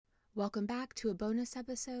Welcome back to a bonus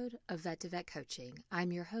episode of Vet to Vet Coaching.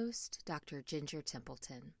 I'm your host, Dr. Ginger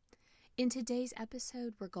Templeton. In today's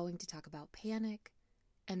episode, we're going to talk about panic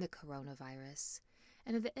and the coronavirus.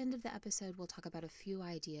 And at the end of the episode, we'll talk about a few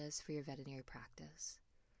ideas for your veterinary practice.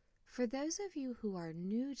 For those of you who are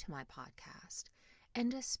new to my podcast,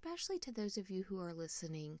 and especially to those of you who are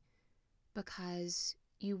listening because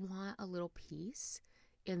you want a little peace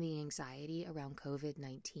in the anxiety around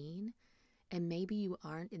COVID-19, and maybe you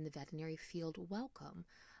aren't in the veterinary field, welcome.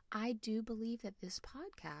 I do believe that this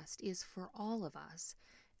podcast is for all of us,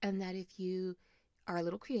 and that if you are a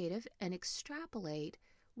little creative and extrapolate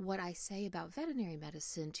what I say about veterinary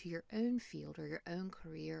medicine to your own field or your own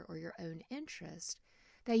career or your own interest,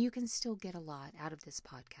 that you can still get a lot out of this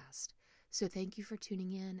podcast. So thank you for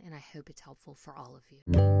tuning in, and I hope it's helpful for all of you.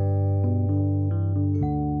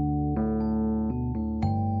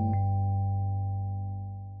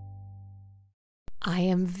 I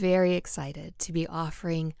am very excited to be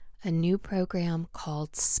offering a new program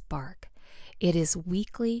called Spark. It is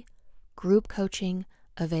weekly group coaching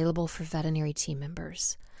available for veterinary team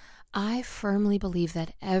members. I firmly believe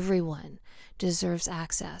that everyone deserves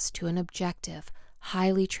access to an objective,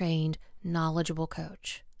 highly trained, knowledgeable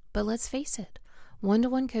coach. But let's face it,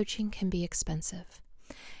 one-to-one coaching can be expensive.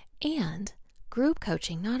 And group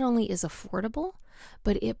coaching not only is affordable,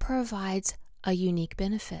 but it provides a unique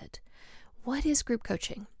benefit. What is group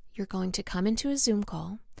coaching? You're going to come into a Zoom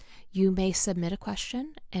call. You may submit a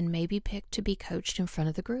question and may be picked to be coached in front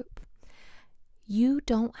of the group. You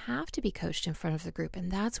don't have to be coached in front of the group, and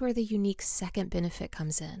that's where the unique second benefit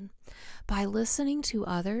comes in. By listening to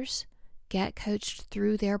others get coached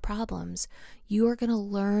through their problems, you are going to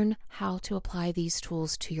learn how to apply these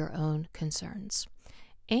tools to your own concerns.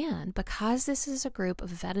 And because this is a group of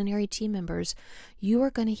veterinary team members, you are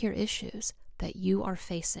going to hear issues that you are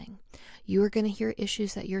facing. You are going to hear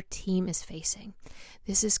issues that your team is facing.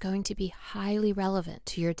 This is going to be highly relevant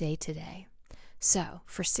to your day-to-day. So,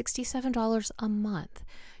 for $67 a month,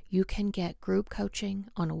 you can get group coaching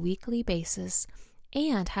on a weekly basis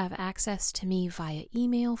and have access to me via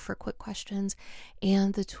email for quick questions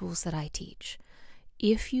and the tools that I teach.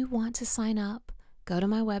 If you want to sign up, go to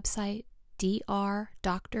my website,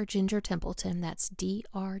 Dr. Ginger Templeton. That's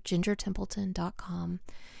drgingertempleton.com.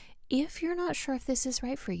 If you're not sure if this is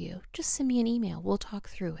right for you, just send me an email. We'll talk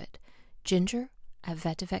through it.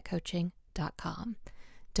 ginger@vettovetcoaching.com.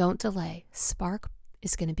 Don't delay. Spark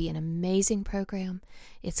is going to be an amazing program.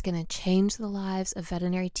 It's going to change the lives of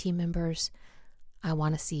veterinary team members. I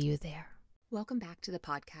want to see you there. Welcome back to the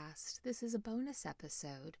podcast. This is a bonus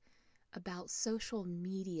episode about social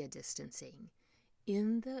media distancing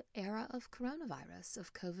in the era of coronavirus,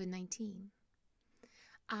 of COVID-19.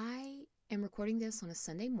 I am recording this on a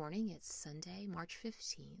Sunday morning. It's Sunday, March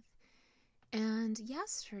 15th. And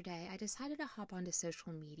yesterday, I decided to hop onto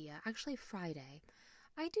social media. Actually, Friday.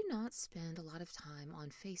 I do not spend a lot of time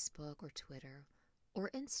on Facebook or Twitter or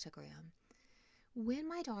Instagram. When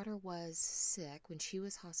my daughter was sick, when she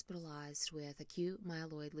was hospitalized with acute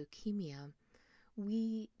myeloid leukemia,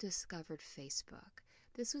 we discovered Facebook.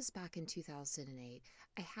 This was back in 2008.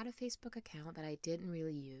 I had a Facebook account that I didn't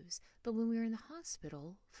really use, but when we were in the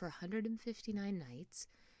hospital for 159 nights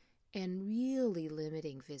and really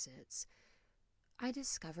limiting visits, I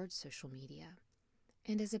discovered social media.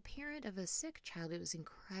 And as a parent of a sick child, it was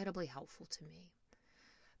incredibly helpful to me.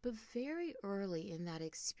 But very early in that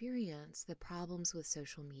experience, the problems with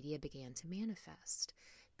social media began to manifest.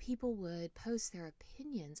 People would post their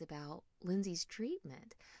opinions about Lindsay's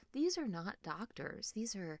treatment. These are not doctors.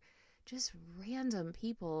 These are just random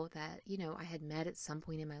people that, I had met at some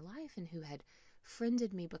point in my life and who had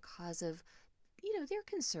friended me because of, their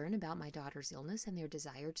concern about my daughter's illness and their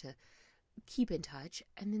desire to keep in touch.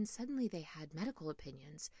 And then suddenly they had medical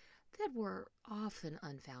opinions that were often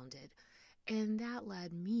unfounded. And that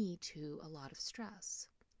led me to a lot of stress.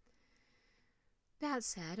 That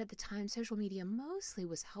said, at the time, social media mostly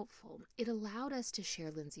was helpful. It allowed us to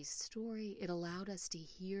share Lindsay's story. It allowed us to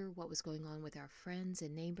hear what was going on with our friends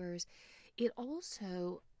and neighbors. It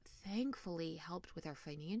also, thankfully, helped with our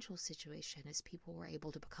financial situation as people were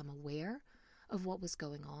able to become aware of what was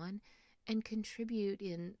going on and contribute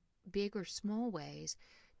in big or small ways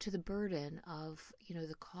to the burden of,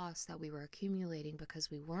 the costs that we were accumulating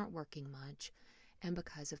because we weren't working much and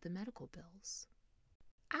because of the medical bills.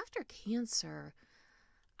 After cancer,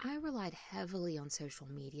 I relied heavily on social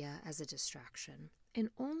media as a distraction, and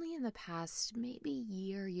only in the past maybe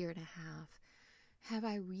year and a half have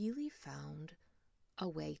I really found a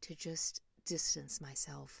way to just distance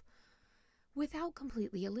myself without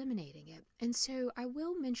completely eliminating it. And so I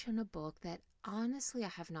will mention a book that honestly, I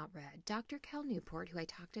have not read. Dr. Cal Newport, who I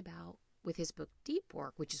talked about with his book Deep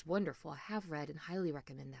Work, which is wonderful, I have read and highly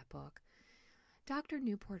recommend that book. Dr.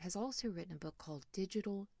 Newport has also written a book called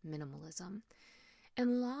Digital Minimalism.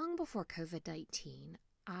 And long before COVID-19,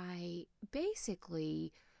 I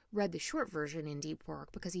basically read the short version in Deep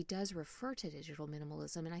Work because he does refer to digital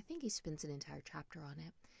minimalism, and I think he spends an entire chapter on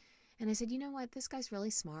it. And I said, you know what? This guy's really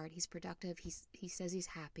smart. He's productive. He says he's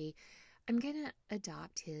happy. I'm going to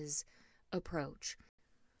adopt his approach.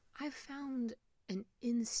 I've found an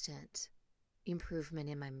instant improvement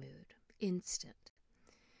in my mood. Instant.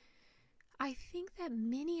 I think that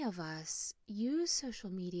many of us use social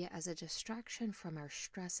media as a distraction from our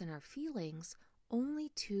stress and our feelings, only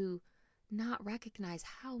to not recognize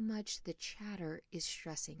how much the chatter is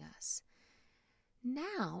stressing us.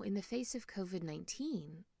 Now, in the face of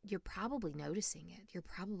COVID-19, you're probably noticing it. You're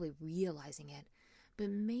probably realizing it. But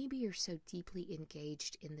maybe you're so deeply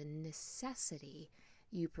engaged in the necessity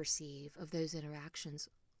you perceive of those interactions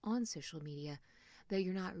on social media that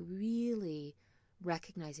you're not really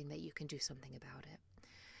recognizing that you can do something about it.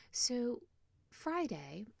 So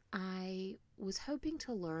Friday, I was hoping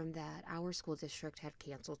to learn that our school district had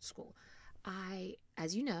canceled school. I,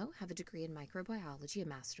 as you know, have a degree in microbiology, a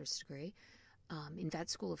master's degree. In vet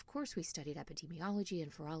school, of course, we studied epidemiology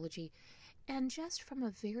and virology. And just from a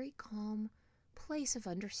very calm place of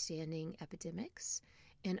understanding epidemics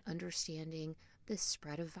and understanding the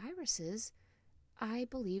spread of viruses, I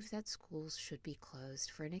believe that schools should be closed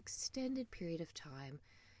for an extended period of time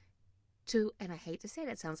to, and I hate to say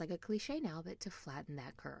it sounds like a cliche now, but to flatten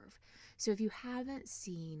that curve. So if you haven't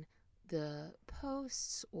seen the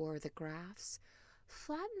posts or the graphs,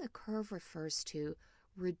 flatten the curve refers to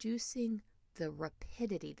reducing the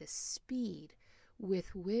rapidity, the speed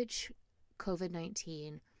with which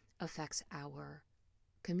COVID-19 affects our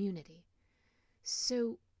community.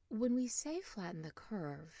 So when we say flatten the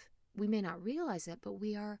curve, we may not realize it, but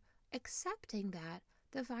we are accepting that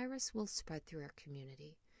the virus will spread through our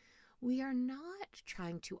community. We are not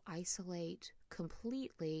trying to isolate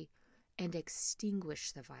completely and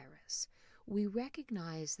extinguish the virus. We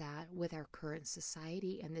recognize that with our current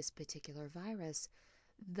society and this particular virus,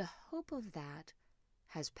 the hope of that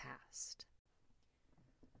has passed.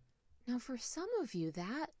 Now, for some of you,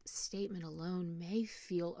 that statement alone may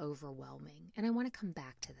feel overwhelming, and I want to come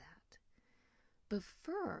back to that. But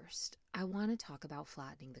first, I want to talk about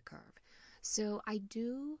flattening the curve. So I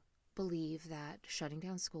do believe that shutting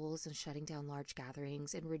down schools and shutting down large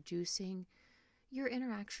gatherings and reducing your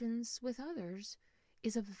interactions with others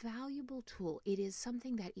is a valuable tool. It is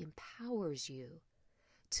something that empowers you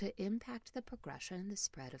to impact the progression and the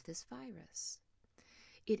spread of this virus.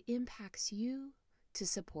 It impacts you to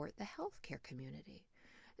support the healthcare community.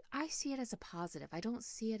 I see it as a positive. I don't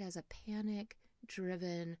see it as a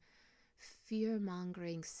panic-driven,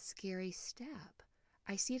 fear-mongering, scary step.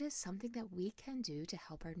 I see it as something that we can do to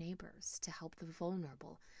help our neighbors, to help the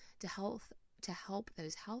vulnerable, to help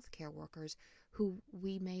those healthcare workers who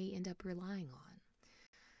we may end up relying on.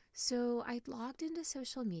 So I logged into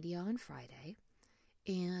social media on Friday,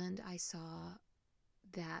 and I saw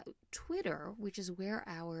that Twitter, which is where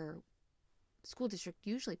our school district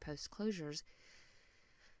usually posts closures,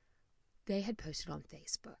 they had posted on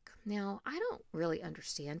Facebook. Now, I don't really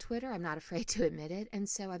understand Twitter. I'm not afraid to admit it. And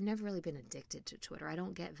so I've never really been addicted to Twitter. I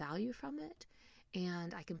don't get value from it.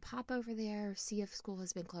 And I can pop over there, see if school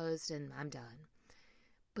has been closed, and I'm done.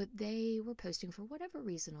 But they were posting for whatever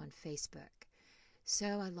reason on Facebook. So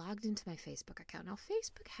I logged into my Facebook account. Now,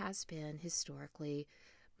 Facebook has been historically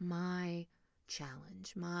my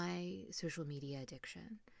challenge, my social media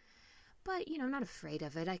addiction. But, I'm not afraid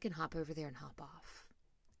of it. I can hop over there and hop off.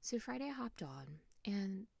 So Friday I hopped on,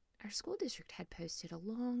 and our school district had posted a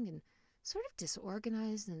long and sort of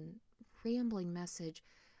disorganized and rambling message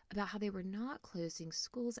about how they were not closing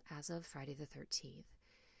schools as of Friday the 13th.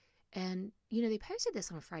 And, they posted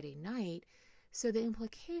this on a Friday night, so the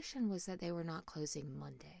implication was that they were not closing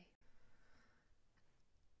Monday.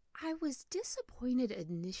 I was disappointed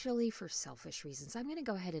initially for selfish reasons. I'm going to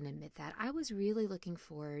go ahead and admit that. I was really looking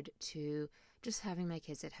forward to just having my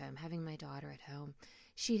kids at home, having my daughter at home.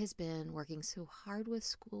 She has been working so hard with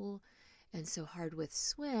school and so hard with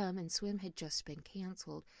swim, and swim had just been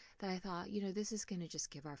canceled, that I thought, this is going to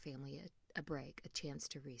just give our family a break, a chance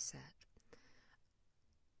to reset.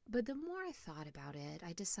 But the more I thought about it,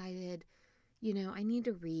 I decided, I need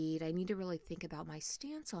to read. I need to really think about my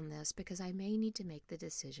stance on this, because I may need to make the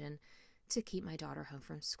decision to keep my daughter home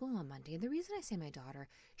from school on Monday. And the reason I say my daughter,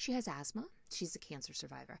 she has asthma. She's a cancer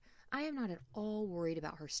survivor. I am not at all worried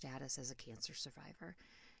about her status as a cancer survivor.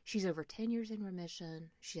 She's over 10 years in remission.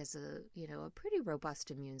 She has a pretty robust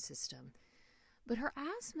immune system. But her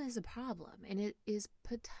asthma is a problem, and it is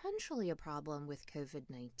potentially a problem with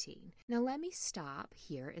COVID-19. Now, let me stop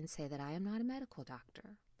here and say that I am not a medical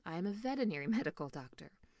doctor. I am a veterinary medical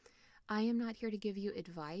doctor. I am not here to give you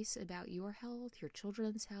advice about your health, your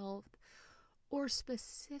children's health, or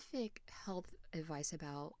specific health advice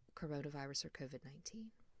about coronavirus or COVID-19.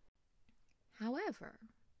 However,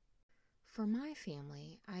 for my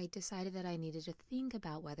family, I decided that I needed to think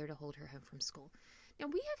about whether to hold her home from school. Now,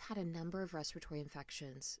 we have had a number of respiratory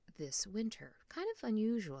infections this winter, kind of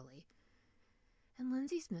unusually. And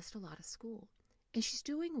Lindsay's missed a lot of school. And she's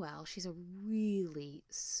doing well. She's a really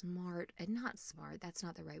smart, and not smart, that's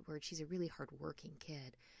not the right word. She's a really hardworking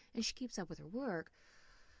kid. And she keeps up with her work.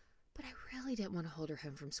 But I really didn't want to hold her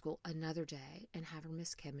home from school another day and have her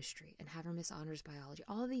miss chemistry and have her miss honors biology.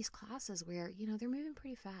 All of these classes where, they're moving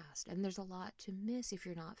pretty fast. And there's a lot to miss if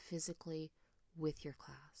you're not physically with your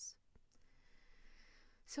class.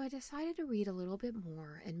 So I decided to read a little bit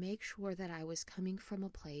more and make sure that I was coming from a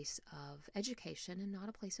place of education and not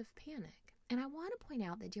a place of panic. And I want to point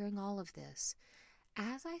out that during all of this,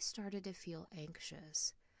 as I started to feel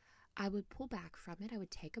anxious, I would pull back from it. I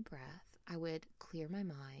would take a breath. I would clear my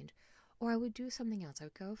mind, or I would do something else. I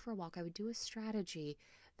would go for a walk. I would do a strategy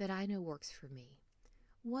that I know works for me.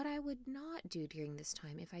 What I would not do during this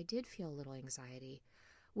time, if I did feel a little anxiety,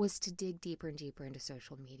 was to dig deeper and deeper into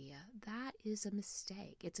social media. That is a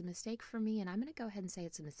mistake. It's a mistake for me, and I'm going to go ahead and say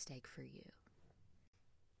it's a mistake for you.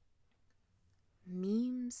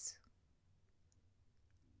 Memes,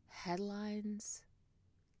 headlines,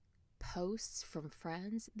 posts from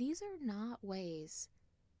friends, these are not ways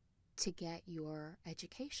to get your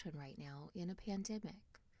education right now in a pandemic.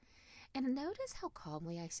 And notice how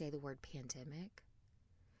calmly I say the word pandemic.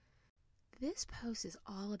 This post is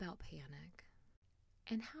all about panic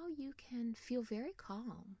and how you can feel very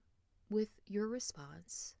calm with your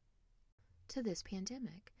response to this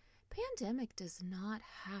pandemic. Pandemic does not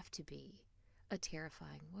have to be a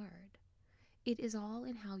terrifying word. It is all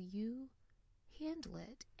in how you handle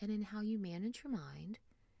it and in how you manage your mind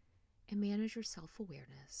and manage your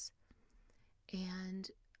self-awareness. And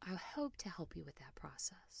I hope to help you with that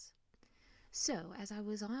process. So as I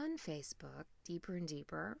was on Facebook deeper and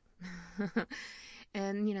deeper,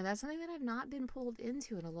 and that's something that I've not been pulled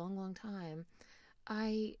into in a long, long time,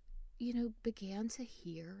 I began to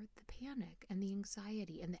hear the panic and the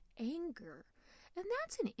anxiety and the anger. And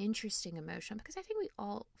that's an interesting emotion because I think we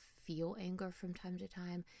all feel anger from time to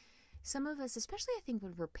time. Some of us, especially I think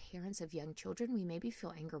when we're parents of young children, we maybe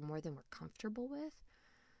feel anger more than we're comfortable with.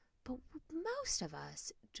 But most of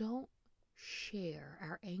us don't share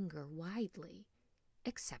our anger widely,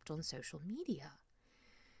 except on social media.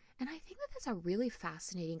 And I think that that's a really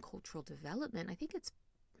fascinating cultural development. I think it's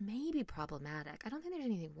maybe problematic. I don't think there's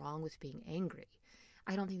anything wrong with being angry.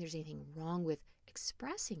 I don't think there's anything wrong with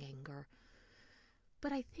expressing anger.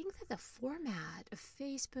 But I think that the format of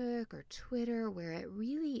Facebook or Twitter, where it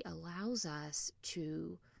really allows us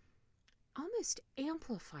to almost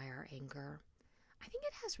amplify our anger, I think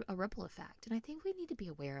it has a ripple effect. And I think we need to be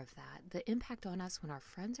aware of that. The impact on us when our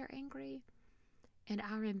friends are angry and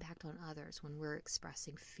our impact on others when we're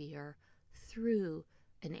expressing fear through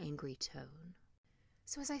an angry tone.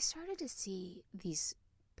 So as I started to see these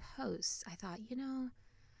posts, I thought, people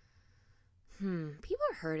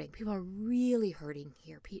are hurting. People are really hurting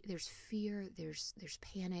here. There's fear, there's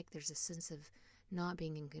panic, there's a sense of not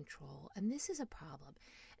being in control. And this is a problem.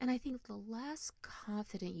 And I think the less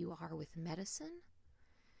confident you are with medicine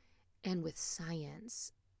and with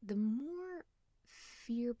science, the more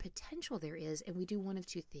fear potential there is. And we do one of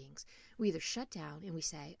two things. We either shut down and we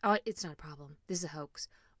say, oh, it's not a problem, this is a hoax.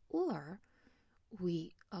 Or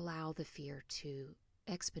we allow the fear to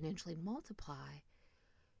exponentially multiply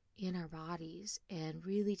in our bodies and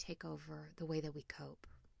really take over the way that we cope.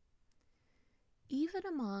 Even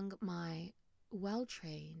among my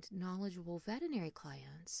well-trained, knowledgeable veterinary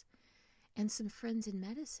clients and some friends in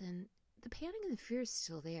medicine, the panic and the fear is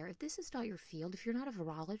still there. If this is not your field, if you're not a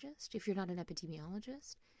virologist, if you're not an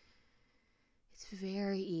epidemiologist, it's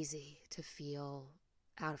very easy to feel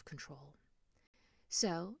out of control.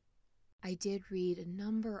 So I did read a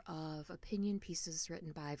number of opinion pieces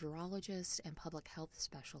written by virologists and public health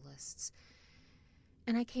specialists,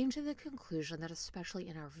 and I came to the conclusion that especially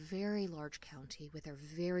in our very large county, with our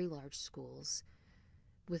very large schools,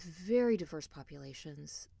 with very diverse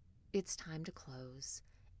populations, it's time to close,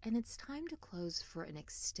 and it's time to close for an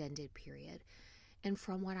extended period. And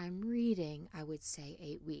from what I'm reading, I would say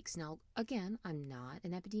 8 weeks. Now, again, I'm not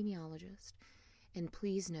an epidemiologist, and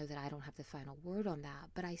please know that I don't have the final word on that.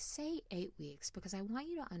 But I say 8 weeks because I want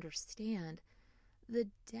you to understand the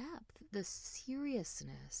depth, the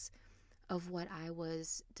seriousness of what I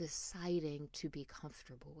was deciding to be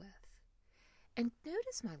comfortable with. And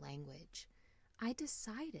notice my language. I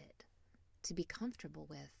decided to be comfortable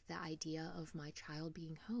with the idea of my child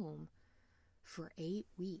being home for 8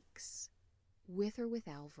 weeks with or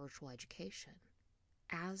without virtual education.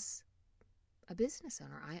 As a business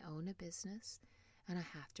owner, I own a business and I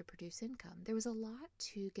have to produce income. There was a lot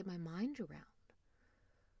to get my mind around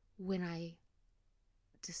when I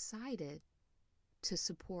decided to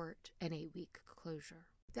support an 8-week closure.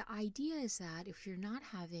 The idea is that if you're not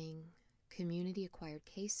having community-acquired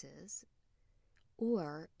cases,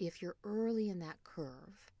 or if you're early in that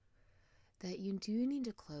curve, that you do need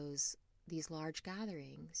to close these large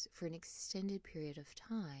gatherings for an extended period of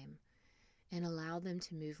time and allow them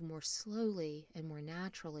to move more slowly and more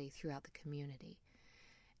naturally throughout the community.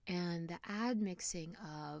 And the admixing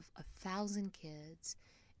of 1,000 kids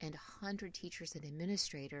and 100 teachers and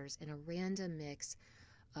administrators in a random mix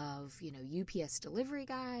of, UPS delivery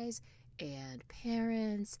guys and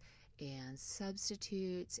parents and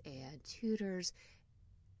substitutes and tutors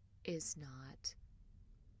is not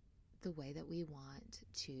the way that we want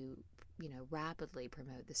to, rapidly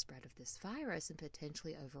promote the spread of this virus and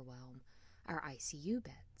potentially overwhelm our ICU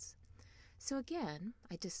beds. So again,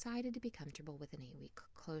 I decided to be comfortable with an 8-week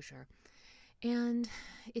closure. And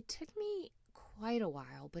it took me quite a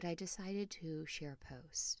while, but I decided to share a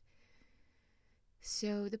post.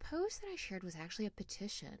 So the post that I shared was actually a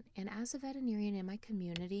petition. And as a veterinarian in my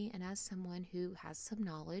community and as someone who has some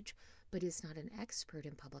knowledge but is not an expert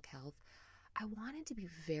in public health, I wanted to be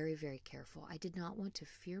very, very careful. I did not want to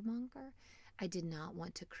fearmonger. I did not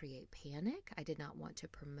want to create panic. I did not want to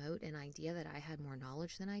promote an idea that I had more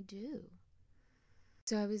knowledge than I do.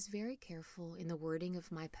 So I was very careful in the wording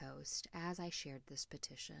of my post as I shared this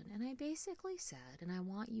petition. And I basically said, and I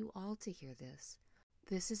want you all to hear this,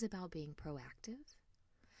 this is about being proactive.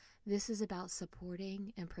 This is about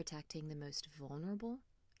supporting and protecting the most vulnerable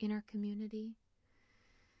in our community.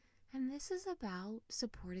 And this is about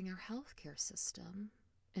supporting our healthcare system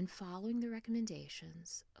and following the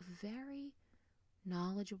recommendations of very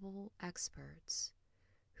knowledgeable experts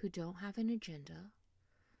who don't have an agenda,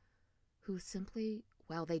 who simply,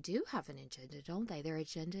 well, they do have an agenda, don't they? Their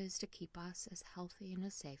agenda is to keep us as healthy and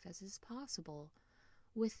as safe as is possible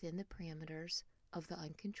within the parameters of the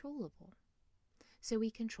uncontrollable. So we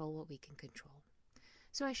control what we can control.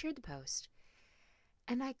 So I shared the post.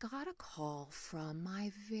 And I got a call from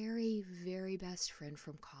my very, very best friend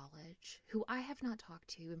from college, who I have not talked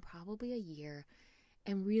to in probably a year.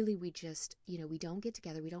 And really, we just, we don't get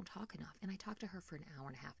together. We don't talk enough. And I talked to her for an hour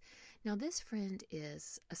and a half. Now, this friend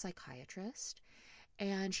is a psychiatrist,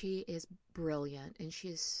 and she is brilliant. And she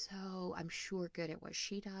is so, I'm sure, good at what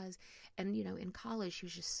she does. And, in college, she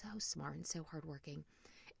was just so smart and so hardworking.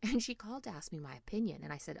 And she called to ask me my opinion.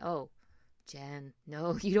 And I said, oh, Jen,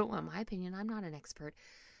 no, you don't want my opinion. I'm not an expert.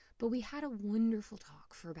 But we had a wonderful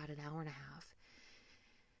talk for about an hour and a half.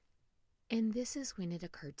 And this is when it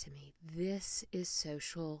occurred to me, this is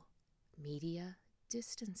social media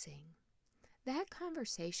distancing. That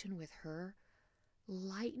conversation with her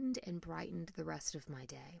lightened and brightened the rest of my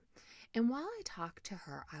day. And while I talked to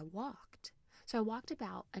her, I walked. So I walked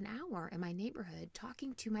about an hour in my neighborhood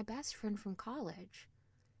talking to my best friend from college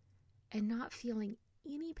and not feeling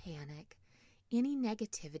any panic, any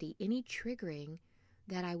negativity, any triggering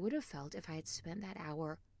that I would have felt if I had spent that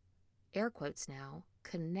hour, air quotes now,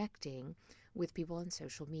 connecting with people on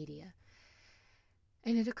social media.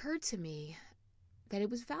 And it occurred to me that it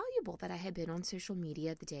was valuable that I had been on social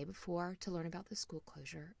media the day before to learn about the school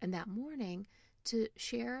closure, and that morning to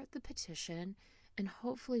share the petition and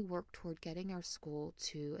hopefully work toward getting our school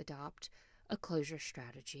to adopt a closure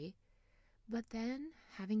strategy. But then,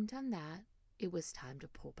 having done that, it was time to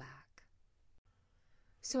pull back.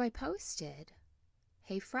 So I posted,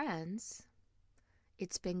 hey friends,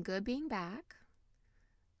 it's been good being back,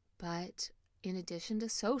 but in addition to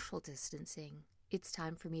social distancing, it's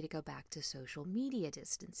time for me to go back to social media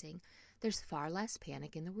distancing. There's far less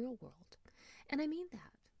panic in the real world. And I mean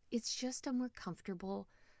that. It's just a more comfortable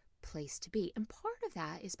place to be. And part of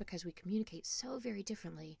that is because we communicate so very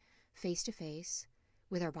differently face to face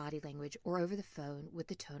with our body language or over the phone with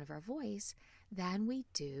the tone of our voice than we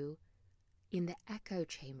do in the echo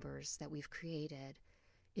chambers that we've created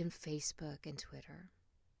in Facebook and Twitter.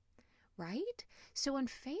 Right? So on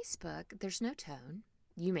Facebook, there's no tone.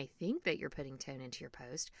 You may think that you're putting tone into your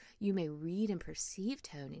post. You may read and perceive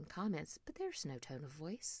tone in comments, but there's no tone of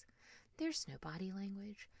voice. There's no body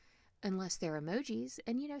language, unless they're emojis.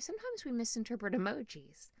 And, sometimes we misinterpret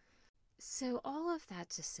emojis. So all of that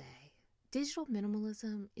to say, digital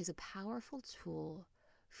minimalism is a powerful tool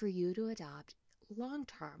for you to adopt long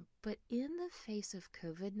term. But in the face of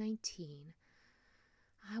COVID-19,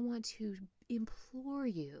 I want to implore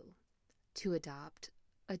you to adopt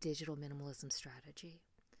a digital minimalism strategy.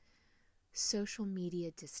 Social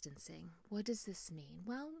media distancing. What does this mean?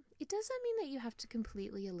 Well, it doesn't mean that you have to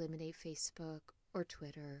completely eliminate Facebook or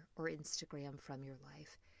Twitter or Instagram from your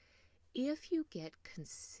life. If you get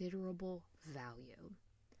considerable value,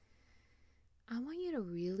 I want you to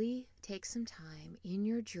really take some time in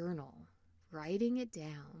your journal, writing it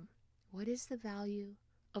down. What is the value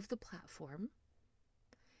of the platform?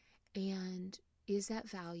 And is that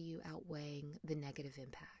value outweighing the negative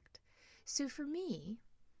impact? So for me,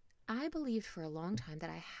 I believed for a long time that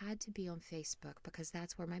I had to be on Facebook because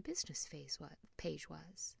that's where my business page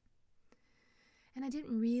was. And I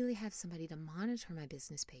didn't really have somebody to monitor my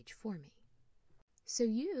business page for me. So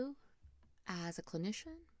you, as a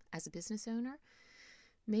clinician, as a business owner,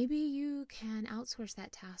 maybe you can outsource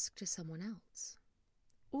that task to someone else.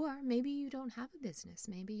 Or maybe you don't have a business.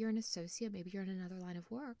 Maybe you're an associate, maybe you're in another line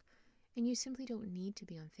of work, and you simply don't need to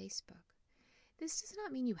be on Facebook. This does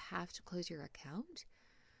not mean you have to close your account.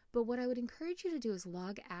 But what I would encourage you to do is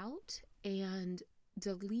log out and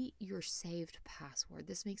delete your saved password.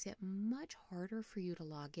 This makes it much harder for you to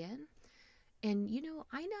log in. And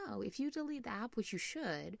I know if you delete the app, which you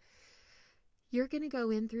should, you're going to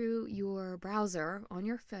go in through your browser on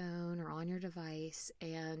your phone or on your device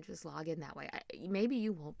and just log in that way. Maybe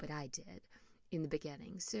you won't, but I did in the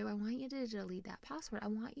beginning. So I want you to delete that password. I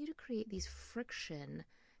want you to create these friction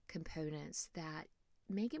components that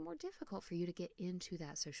make it more difficult for you to get into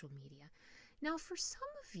that social media. Now, for some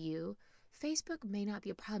of you, Facebook may not be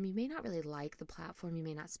a problem. You may not really like the platform. You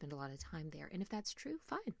may not spend a lot of time there. And if that's true,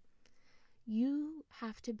 fine. You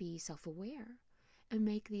have to be self-aware and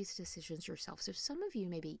make these decisions yourself. So some of you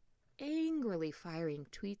may be angrily firing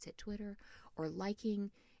tweets at Twitter or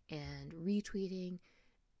liking and retweeting.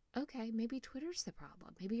 Okay, maybe Twitter's the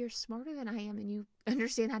problem. Maybe you're smarter than I am and you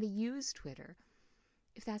understand how to use Twitter.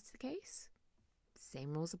 If that's the case,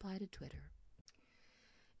 same rules apply to Twitter.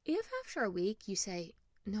 If after a week you say,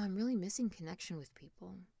 no, I'm really missing connection with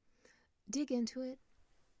people, dig into it.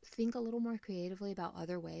 Think a little more creatively about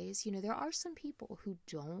other ways. There are some people who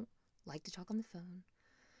don't like to talk on the phone.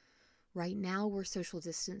 Right now we're social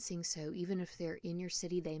distancing, so even if they're in your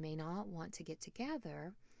city, they may not want to get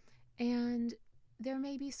together. And there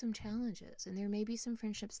may be some challenges, and there may be some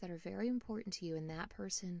friendships that are very important to you, and that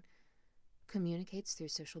person communicates through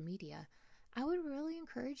social media. I would really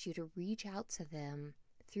encourage you to reach out to them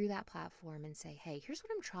through that platform and say, hey, here's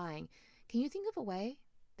what I'm trying. Can you think of a way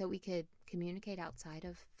that we could communicate outside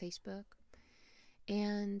of Facebook?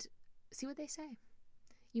 And see what they say.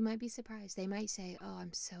 You might be surprised. They might say, oh,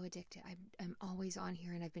 I'm so addicted. I'm always on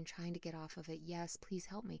here and I've been trying to get off of it. Yes, please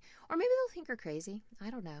help me. Or maybe they'll think you're crazy. I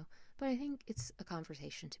don't know. But I think it's a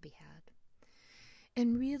conversation to be had.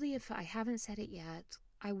 And really, if I haven't said it yet,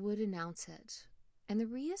 I would announce it. And the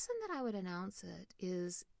reason that I would announce it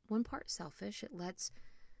is one part selfish. It lets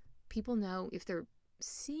people know if they're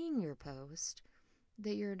seeing your post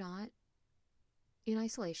that you're not in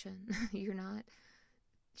isolation, you're not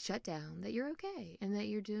shut down, that you're okay, and that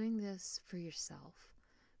you're doing this for yourself.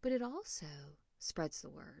 But it also spreads the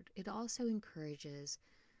word. It also encourages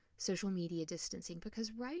social media distancing,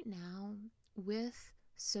 because right now, with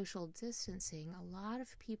social distancing, a lot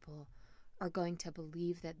of people are going to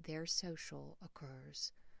believe that their social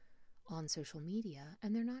occurs on social media,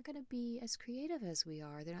 and they're not going to be as creative as we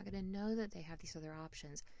are. They're not going to know that they have these other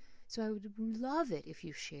options. So I would love it if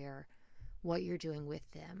you share what you're doing with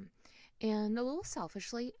them. And a little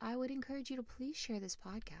selfishly, I would encourage you to please share this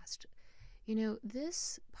podcast.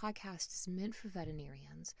 This podcast is meant for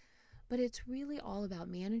veterinarians, but it's really all about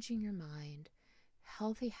managing your mind,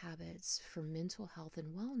 healthy habits for mental health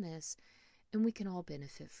and wellness, and we can all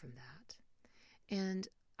benefit from that. And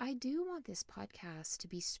I do want this podcast to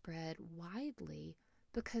be spread widely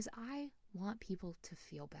because I want people to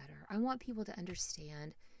feel better. I want people to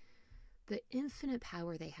understand the infinite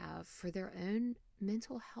power they have for their own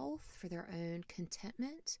mental health, for their own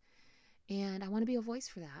contentment. And I want to be a voice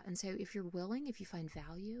for that. And so if you're willing, if you find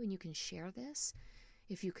value and you can share this,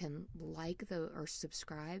 if you can like or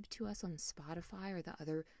subscribe to us on Spotify or the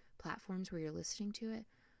other platforms where you're listening to it,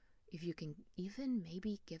 if you can even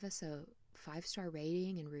maybe give us a 5-star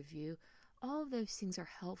rating and review, all of those things are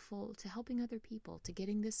helpful to helping other people, to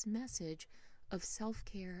getting this message of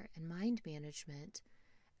self-care and mind management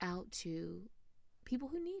out to people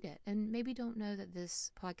who need it and maybe don't know that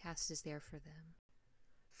this podcast is there for them.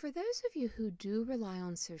 For those of you who do rely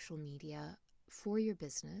on social media for your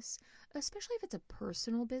business, especially if it's a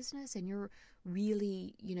personal business and you're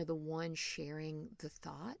really, the one sharing the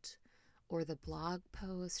thought, or the blog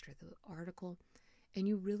post or the article, and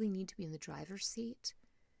you really need to be in the driver's seat,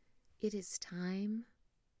 it is time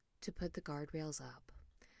to put the guardrails up.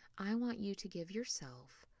 I want you to give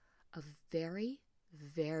yourself a very,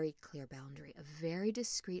 very clear boundary, a very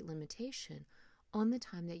discreet limitation on the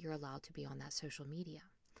time that you're allowed to be on that social media.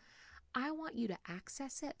 I want you to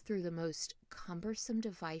access it through the most cumbersome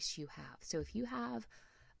device you have. So if you have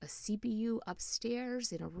a CPU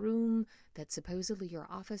upstairs in a room that's supposedly your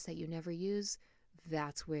office that you never use,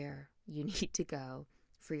 that's where you need to go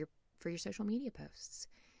for your social media posts.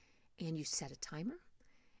 And you set a timer,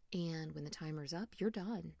 and when the timer's up, you're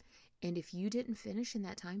done. And if you didn't finish in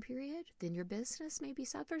that time period, then your business maybe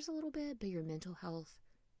suffers a little bit, but your mental health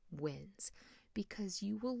wins, because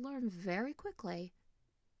you will learn very quickly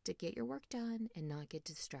to get your work done and not get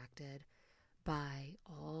distracted by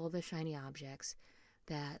all the shiny objects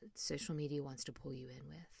that social media wants to pull you in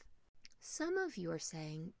with. Some of you are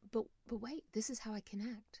saying, but wait, this is how I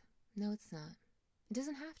connect. No, it's not. It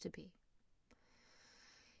doesn't have to be.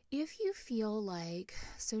 If you feel like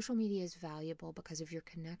social media is valuable because of your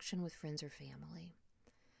connection with friends or family,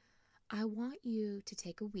 I want you to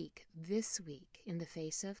take a week, this week, in the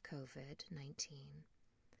face of COVID-19,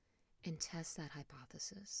 and test that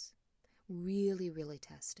hypothesis. Really, really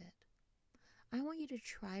test it. I want you to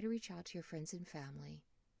try to reach out to your friends and family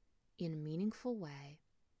in a meaningful way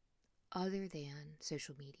other than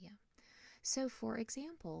social media. So, for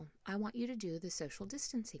example, I want you to do the social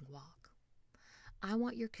distancing walk. I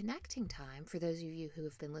want your connecting time, for those of you who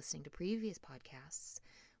have been listening to previous podcasts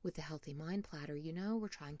with the Healthy Mind Platter, you know we're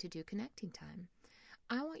trying to do connecting time.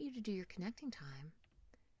 I want you to do your connecting time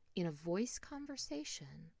in a voice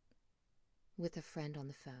conversation with a friend on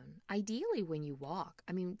the phone. Ideally when you walk.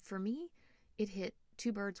 I mean, for me, it hit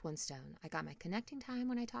two birds, one stone. I got my connecting time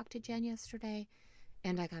when I talked to Jen yesterday,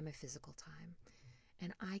 and I got my physical time.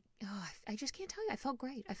 And I just can't tell you, I felt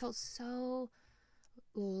great. I felt so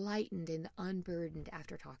lightened and unburdened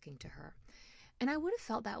after talking to her. And I would have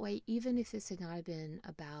felt that way even if this had not been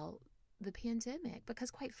about the pandemic,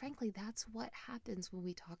 because quite frankly, that's what happens when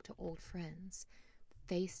we talk to old friends,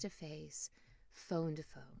 face to face, phone to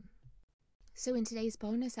phone. So in today's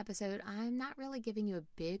bonus episode, I'm not really giving you a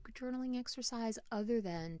big journaling exercise other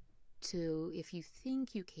than to, if you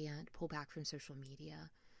think you can't pull back from social media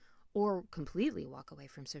or completely walk away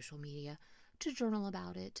from social media, to journal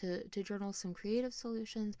about it, to journal some creative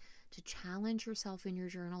solutions, to challenge yourself in your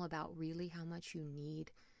journal about really how much you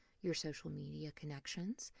need your social media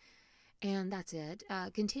connections. And that's it.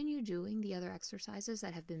 Continue doing the other exercises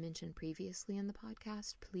that have been mentioned previously in the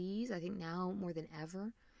podcast, please. I think now more than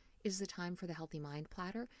ever is the time for the Healthy Mind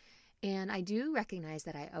Platter. And I do recognize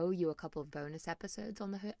that I owe you a couple of bonus episodes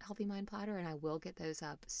on the Healthy Mind Platter, and I will get those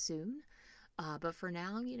up soon. But for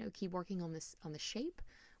now, keep working on the shape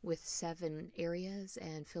with 7 areas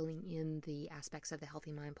and filling in the aspects of the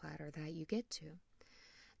Healthy Mind Platter that you get to.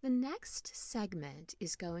 The next segment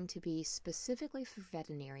is going to be specifically for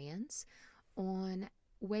veterinarians on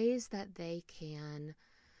ways that they can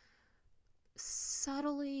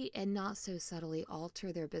subtly and not so subtly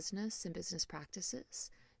alter their business and business practices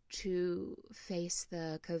to face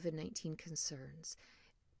the COVID-19 concerns.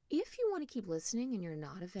 If you want to keep listening and you're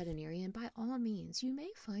not a veterinarian, by all means, you may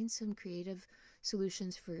find some creative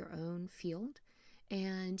solutions for your own field,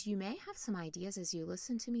 and you may have some ideas as you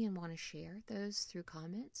listen to me and want to share those through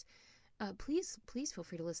comments. Please feel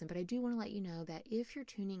free to listen, but I do want to let you know that if you're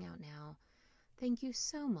tuning out now, thank you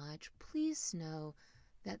so much. Please know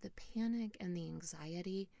that the panic and the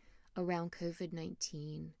anxiety around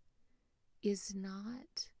COVID-19 is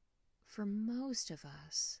not, for most of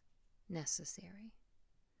us, necessary.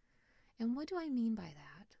 And what do I mean by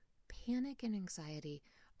that? Panic and anxiety,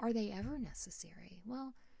 are they ever necessary?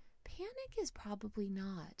 Well, panic is probably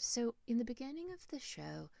not. So in the beginning of the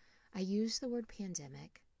show, I used the word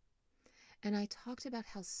pandemic, and I talked about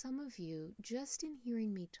how some of you, just in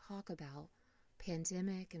hearing me talk about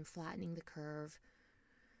pandemic and flattening the curve,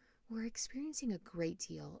 were experiencing a great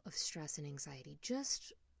deal of stress and anxiety,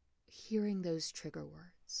 just hearing those trigger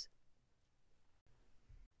words.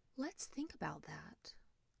 Let's think about that.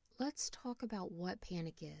 Let's talk about what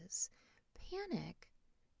panic is. Panic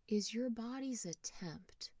is your body's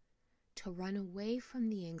attempt to run away from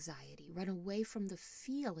the anxiety, run away from the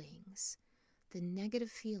feelings, the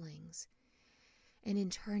negative feelings, and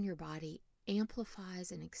in turn your body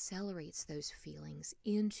amplifies and accelerates those feelings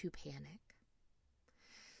into panic.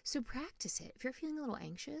 So practice it. If you're feeling a little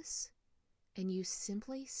anxious and you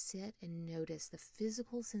simply sit and notice the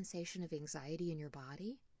physical sensation of anxiety in your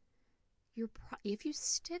body, if you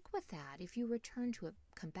stick with that, if you return to it,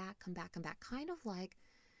 come back, kind of like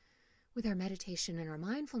with our meditation and our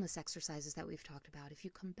mindfulness exercises that we've talked about, if you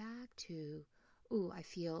come back to, I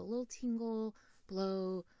feel a little tingle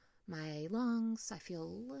below my lungs, I feel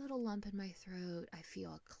a little lump in my throat, I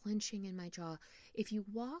feel a clenching in my jaw. If you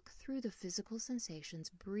walk through the physical sensations,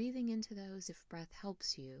 breathing into those if breath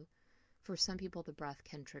helps you, for some people the breath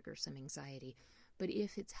can trigger some anxiety, but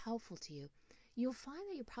if it's helpful to you, you'll find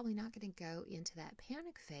that you're probably not going to go into that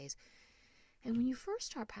panic phase. And when you first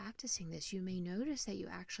start practicing this, you may notice that you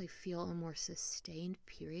actually feel a more sustained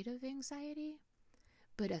period of anxiety,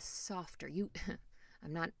 but a softer,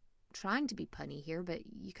 I'm not trying to be punny here, but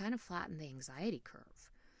you kind of flatten the anxiety curve.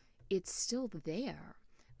 It's still there,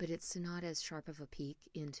 but it's not as sharp of a peak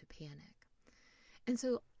into panic. And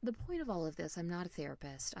so the point of all of this, I'm not a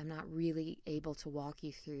therapist. I'm not really able to walk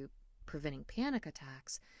you through preventing panic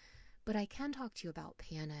attacks, but I can talk to you about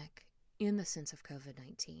panic in the sense of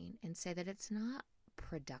COVID-19 and say that it's not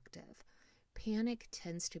productive. Panic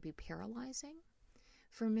tends to be paralyzing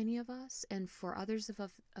for many of us, and for others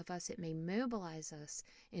of us, it may mobilize us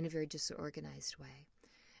in a very disorganized way.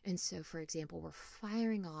 And so, for example, we're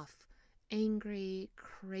firing off angry,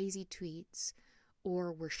 crazy tweets,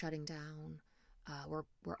 or we're shutting down,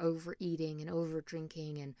 we're overeating and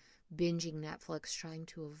over-drinking and binging Netflix, trying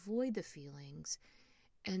to avoid the feelings.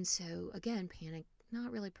 And so, again, panic,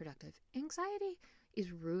 not really productive. Anxiety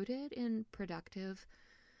is rooted in productive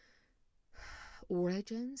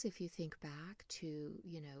origins, if you think back to,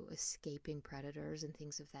 escaping predators and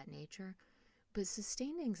things of that nature. But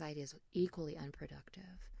sustained anxiety is equally unproductive.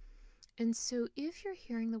 And so if you're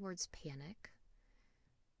hearing the words panic,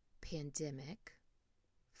 pandemic,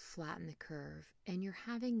 flatten the curve, and you're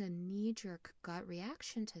having a knee-jerk gut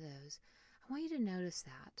reaction to those, I want you to notice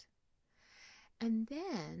that. And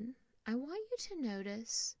then I want you to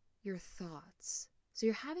notice your thoughts. So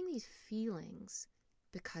you're having these feelings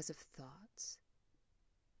because of thoughts.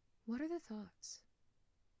 What are the thoughts?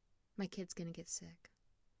 My kid's going to get sick.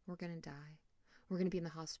 We're going to die. We're going to be in the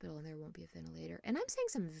hospital and there won't be a ventilator. And I'm saying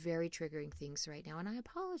some very triggering things right now, and I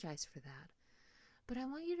apologize for that. But I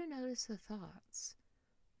want you to notice the thoughts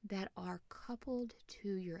that are coupled to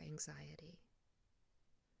your anxiety.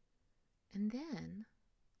 And then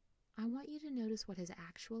I want you to notice what has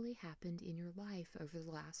actually happened in your life over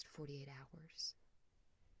the last 48 hours.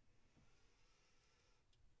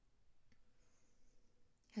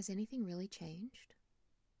 Has anything really changed?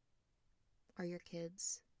 Are your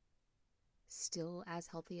kids still as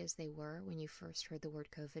healthy as they were when you first heard the word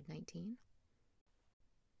COVID-19?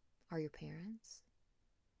 Are your parents?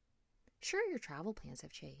 Sure, your travel plans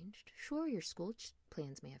have changed. Sure, your school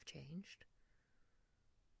plans may have changed.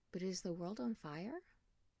 But is the world on fire?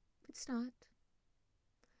 It's not.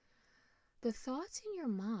 The thoughts in your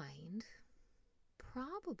mind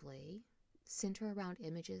probably center around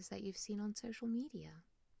images that you've seen on social media.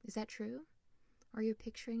 Is that true? Are you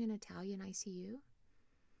picturing an Italian ICU?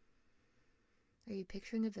 Are you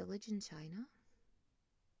picturing a village in China?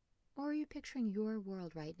 Or are you picturing your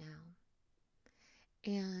world right now?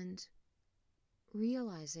 And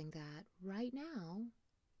realizing that right now,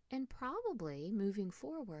 and probably moving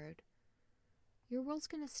forward, your world's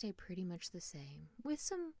going to stay pretty much the same, with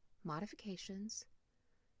some modifications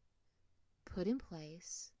put in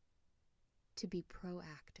place to be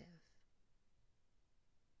proactive.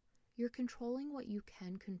 You're controlling what you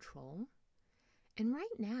can control. And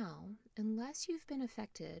right now, unless you've been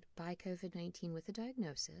affected by COVID-19 with a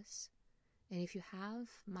diagnosis, and if you have,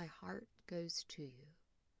 my heart goes to you.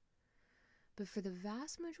 But for the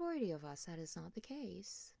vast majority of us, that is not the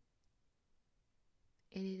case.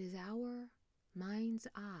 And it is our mind's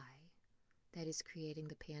eye that is creating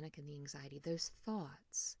the panic and the anxiety, those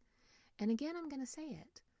thoughts. And again, I'm going to say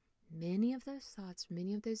it. Many of those thoughts,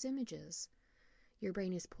 many of those images, your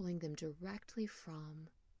brain is pulling them directly from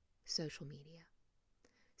social media.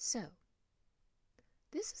 So,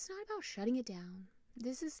 this is not about shutting it down.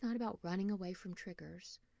 This is not about running away from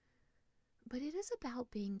triggers. But it is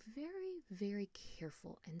about being very, very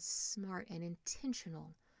careful and smart and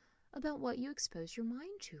intentional about what you expose your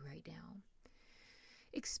mind to right now.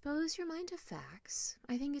 Expose your mind to facts.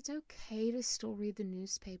 I think it's okay to still read the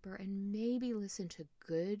newspaper and maybe listen to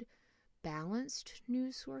good, balanced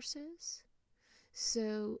news sources.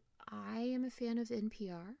 So I am a fan of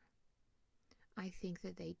NPR. I think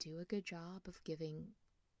that they do a good job of giving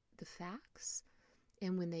the facts.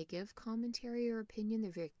 And when they give commentary or opinion,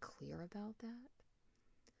 they're very clear about that.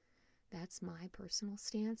 That's my personal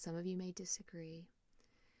stance. Some of you may disagree.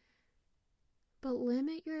 But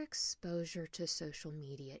limit your exposure to social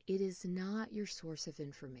media. It is not your source of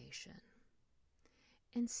information.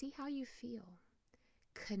 And see how you feel.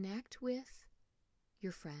 Connect with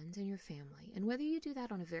your friends, and your family. And whether you do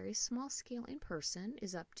that on a very small scale in person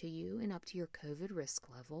is up to you and up to your COVID risk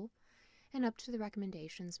level and up to the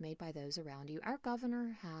recommendations made by those around you. Our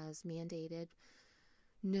governor has mandated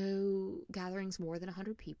no gatherings more than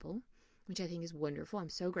 100 people, which I think is wonderful. I'm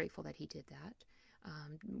so grateful that he did that.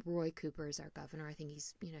 Roy Cooper is our governor. I think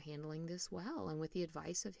he's, handling this well and with the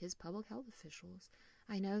advice of his public health officials.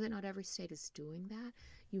 I know that not every state is doing that.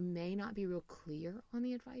 You may not be real clear on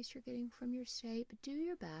the advice you're getting from your state, but do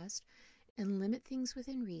your best and limit things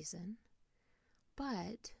within reason.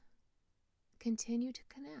 But continue to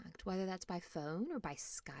connect, whether that's by phone or by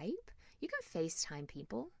Skype. You can FaceTime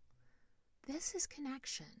people. This is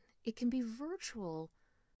connection. It can be virtual,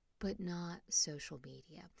 but not social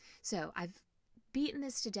media. So I've beaten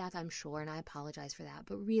this to death, I'm sure, and I apologize for that.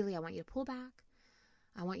 But really, I want you to pull back.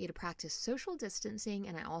 I want you to practice social distancing,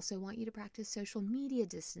 and I also want you to practice social media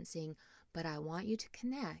distancing, but I want you to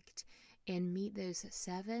connect and meet those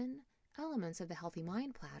 7 elements of the Healthy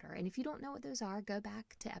Mind Platter. And if you don't know what those are, go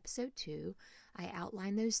back to episode 2. I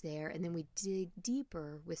outline those there, and then we dig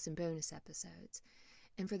deeper with some bonus episodes.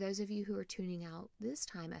 And for those of you who are tuning out this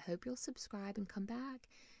time, I hope you'll subscribe and come back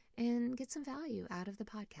and get some value out of the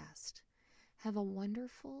podcast. Have a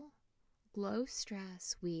wonderful,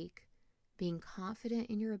 low-stress week, being confident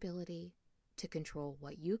in your ability to control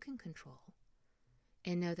what you can control,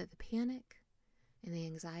 and know that the panic and the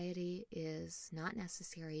anxiety is not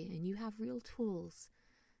necessary, and you have real tools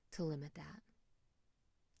to limit that.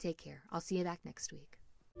 Take care. I'll see you back next week.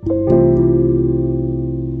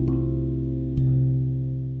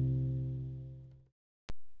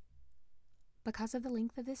 Because of the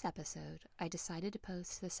length of this episode, I decided to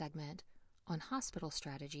post the segment on hospital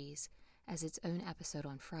strategies as its own episode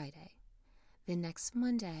on Friday. Then next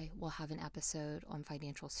Monday, we'll have an episode on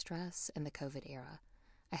financial stress and the COVID era.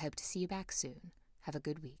 I hope to see you back soon. Have a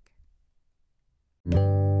good week.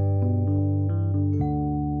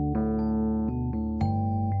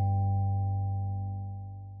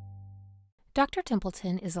 Dr.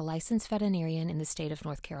 Templeton is a licensed veterinarian in the state of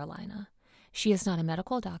North Carolina. She is not a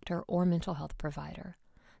medical doctor or mental health provider.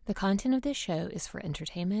 The content of this show is for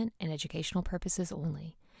entertainment and educational purposes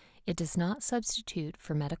only. It does not substitute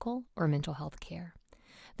for medical or mental health care.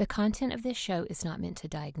 The content of this show is not meant to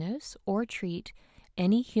diagnose or treat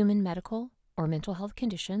any human medical or mental health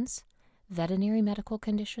conditions, veterinary medical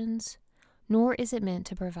conditions, nor is it meant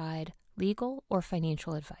to provide legal or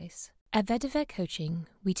financial advice. At Vet2Vet Coaching,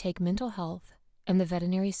 we take mental health and the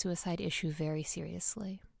veterinary suicide issue very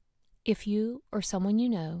seriously. If you or someone you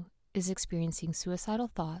know is experiencing suicidal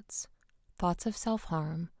thoughts, thoughts of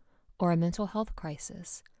self-harm, or a mental health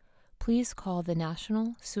crisis, please call the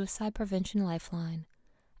National Suicide Prevention Lifeline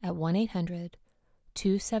at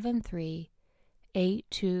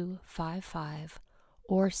 1-800-273-8255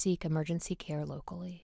 or seek emergency care locally.